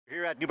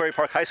here at Newbury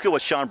Park High School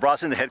with Sean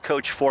Brosnan, the head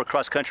coach for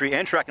cross country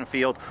and track and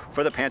field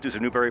for the Panthers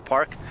of Newbury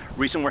Park.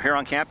 Reason we're here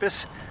on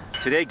campus,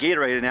 today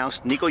Gatorade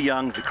announced Nico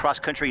Young, the cross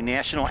country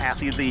national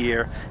athlete of the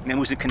year, and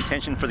was in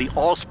contention for the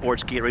all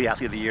sports Gatorade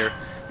athlete of the year.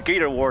 The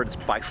Gatorade Award is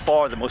by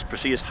far the most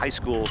prestigious high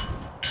school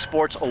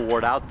sports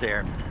award out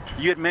there.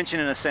 You had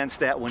mentioned in a sense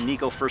that when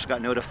Nico first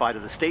got notified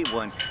of the state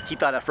one, he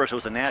thought at first it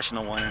was a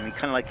national one, and he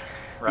kind of like,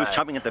 he was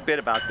chomping at the bit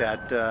about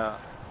that.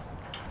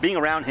 Being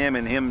around him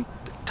and him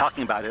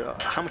talking about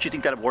it, how much do you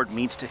think that award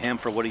means to him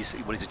for what he's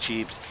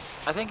achieved?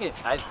 I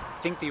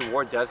think the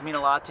award does mean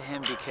a lot to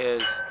him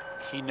because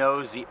he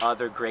knows the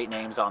other great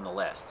names on the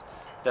list.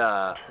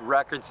 The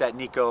records that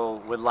Nico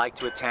would like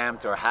to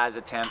attempt or has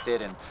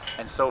attempted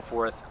and so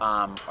forth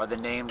are the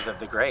names of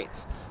the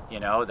greats,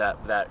 you know,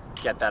 that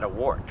get that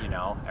award, you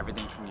know,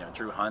 everything from, you know,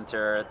 Drew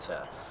Hunter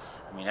to,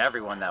 I mean,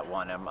 everyone that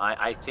won him.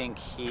 I think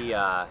he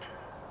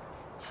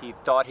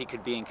thought he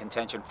could be in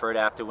contention for it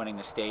after winning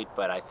the state,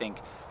 but I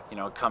think, you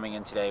know, coming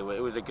in today,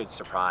 it was a good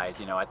surprise.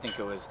 You know, I think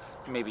it was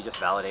maybe just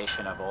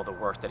validation of all the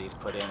work that he's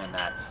put in and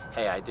that,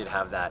 hey, I did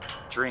have that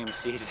dream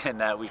season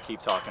that we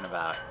keep talking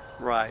about.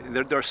 Right.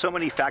 There are so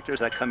many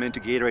factors that come into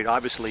Gatorade.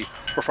 Obviously,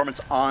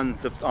 performance on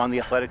the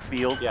athletic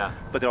field, yeah,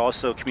 but there are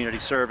also community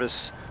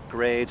service,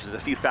 grades, there's a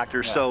few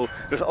factors, yeah. So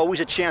there's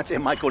always a chance it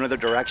might go another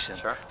direction.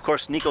 Sure. Of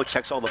course, Nico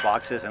checks all the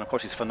boxes, and of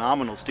course he's a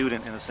phenomenal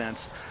student in a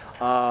sense.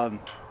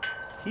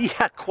 He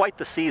had quite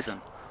the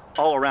season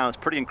all around. It's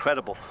pretty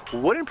incredible.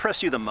 What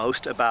impressed you the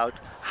most about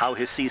how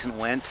his season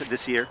went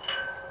this year?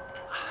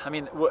 I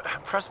mean, what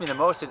impressed me the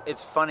most,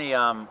 it's funny,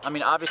 I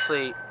mean,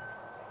 obviously,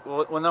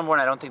 well, number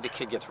one, I don't think the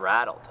kid gets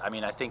rattled. I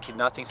mean, I think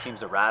nothing seems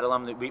to rattle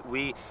him.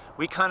 We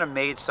kind of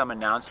made some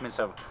announcements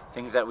of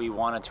things that we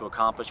wanted to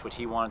accomplish, what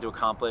he wanted to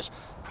accomplish,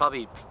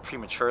 probably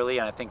prematurely,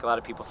 and I think a lot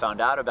of people found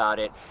out about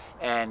it,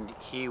 and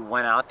he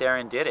went out there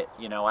and did it.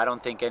 You know, I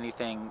don't think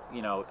anything,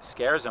 you know,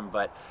 scares him,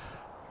 but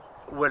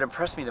what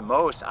impressed me the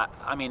most,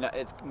 I mean,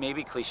 it's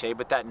maybe cliche,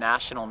 but that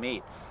national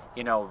meet,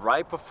 you know,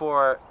 right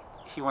before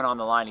he went on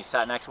the line, he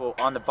sat next, well,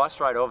 on the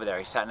bus ride over there,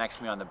 he sat next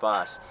to me on the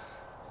bus,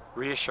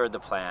 reassured the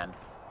plan,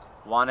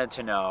 wanted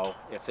to know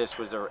if this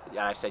was and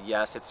I said,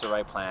 yes, it's the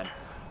right plan.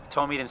 He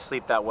told me he didn't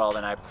sleep that well the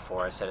night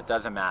before. I said, it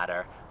doesn't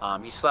matter.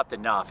 He slept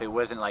enough. It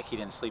wasn't like he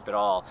didn't sleep at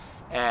all.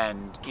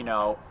 And, you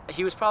know,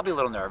 he was probably a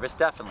little nervous,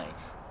 definitely.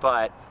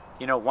 But,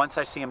 you know, once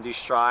I see him do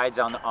strides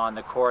on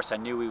the course, I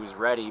knew he was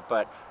ready.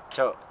 But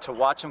to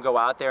watch him go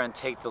out there and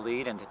take the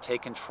lead and to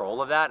take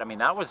control of that, I mean,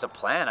 that was the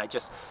plan. I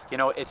just, you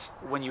know, it's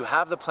when you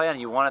have the plan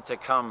and you want it to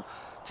come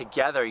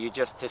together,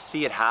 to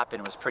see it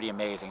happen was pretty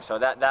amazing. So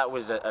that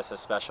was a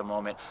special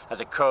moment as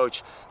a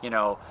coach, you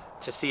know,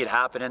 to see it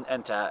happen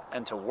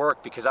and to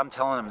work, because I'm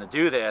telling him to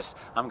do this.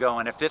 I'm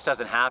going, if this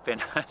doesn't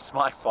happen, it's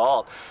my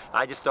fault.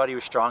 I just thought he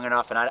was strong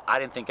enough, and I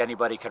didn't think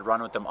anybody could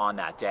run with him on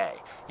that day.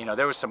 You know,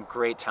 there was some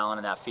great talent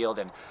in that field,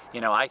 and,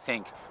 you know, I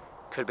think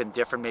could have been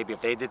different maybe if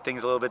they did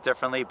things a little bit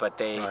differently, but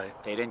they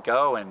didn't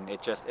go, and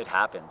it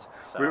happened.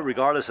 So.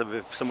 Regardless of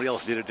if somebody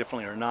else did it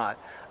differently or not,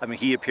 I mean,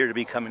 he appeared to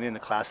be coming in the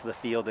class of the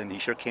field, and he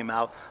sure came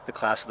out the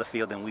class of the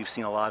field, and we've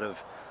seen a lot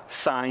of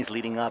signs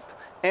leading up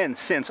and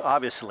since,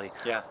 obviously.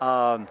 Yeah.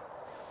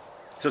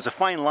 So it's a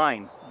fine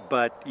line,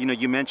 but, you know,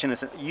 you mentioned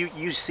this,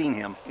 you've seen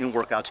him in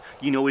workouts,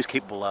 you know what he's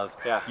capable of,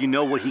 yeah. You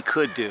know what he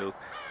could do,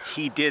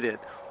 he did it,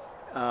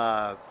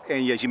 and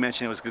as you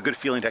mentioned, it was a good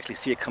feeling to actually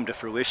see it come to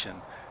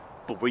fruition.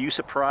 But were you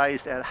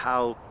surprised at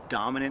how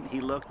dominant he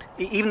looked?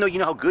 Even though you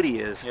know how good he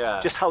is, yeah.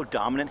 Just how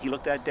dominant he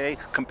looked that day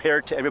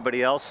compared to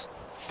everybody else?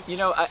 You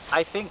know,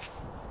 I think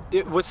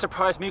it would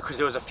surprise me because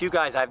there was a few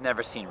guys I've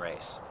never seen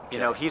race. You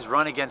know, he's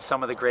run against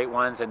some of the great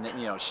ones, and,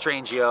 you know,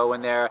 Strangio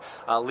in there.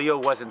 Leo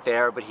wasn't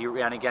there, but he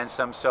ran against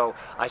them. So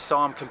I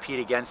saw him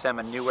compete against them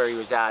and knew where he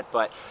was at.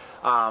 But,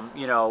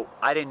 you know,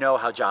 I didn't know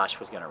how Josh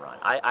was going to run.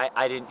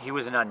 I didn't. He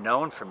was an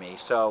unknown for me.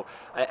 So,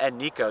 and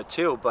Nico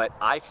too. But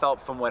I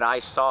felt from what I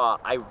saw,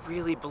 I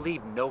really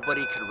believed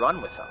nobody could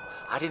run with him.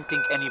 I didn't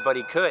think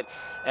anybody could,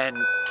 and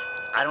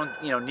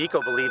you know,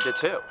 Nico believed it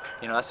too.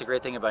 You know, that's the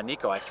great thing about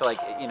Nico. I feel like,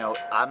 you know,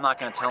 I'm not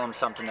going to tell him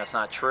something that's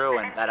not true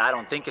and that I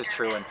don't think is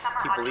true, and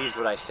he believes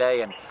what I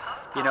say. And,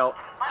 you know,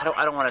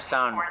 I don't want to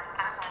sound.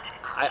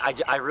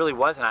 I really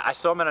wasn't. I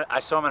saw him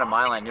in a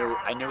mile. I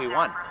knew he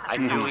won. I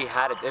knew he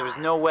had it. There was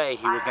no way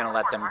he was going to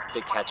let them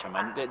catch him.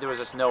 And there was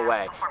just no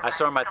way. I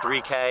saw him at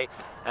 3K,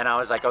 and I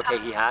was like, okay,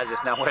 he has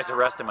this. Now where's the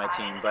rest of my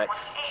team? But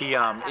he,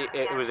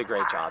 it was a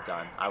great job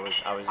done. I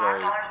was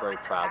very, very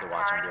proud to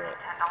watch him do it.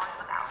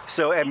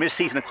 So at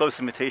mid-season, the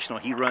closest invitational,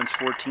 he runs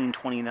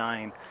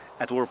 14:29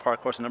 at the Newbury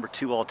Park course, number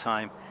 2 all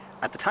time.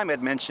 At the time,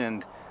 I'd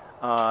mentioned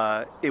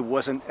it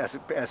wasn't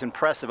as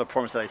impressive a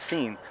performance that I'd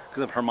seen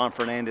because of Herman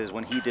Fernandez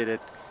when he did it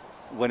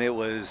when it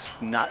was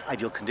not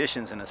ideal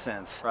conditions in a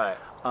sense. Right.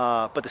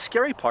 But the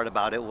scary part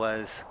about it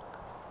was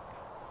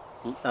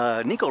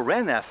Nico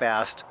ran that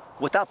fast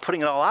without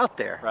putting it all out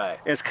there. Right.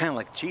 And it's kind of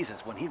like,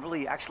 Jesus, when he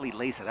really actually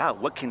lays it out,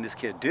 what can this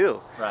kid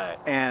do? Right.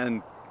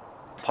 And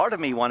part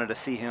of me wanted to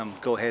see him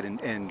go ahead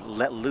and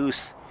let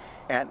loose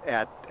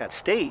at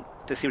state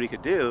to see what he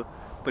could do.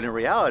 But in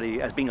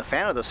reality, as being a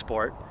fan of the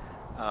sport,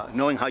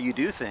 knowing how you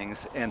do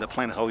things, and the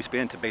plan has always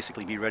been to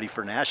basically be ready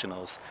for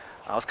nationals,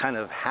 I was kind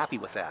of happy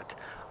with that.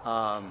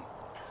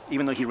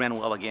 Even though he ran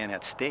well again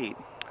at state,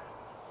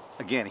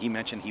 again, he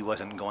mentioned he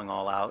wasn't going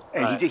all out.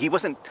 And Right. he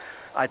wasn't,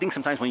 I think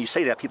sometimes when you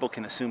say that, people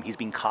can assume he's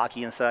being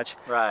cocky and such.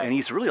 Right. And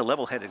he's really a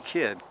level-headed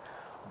kid.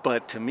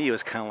 But to me, it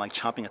was kind of like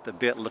chomping at the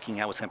bit, looking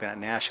at what's happening at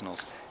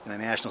nationals. In the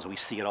nationals, we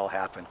see it all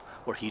happen,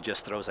 where he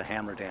just throws a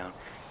hammer down.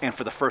 And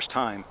for the first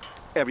time,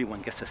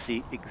 everyone gets to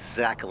see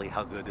exactly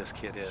how good this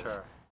kid is. Sure.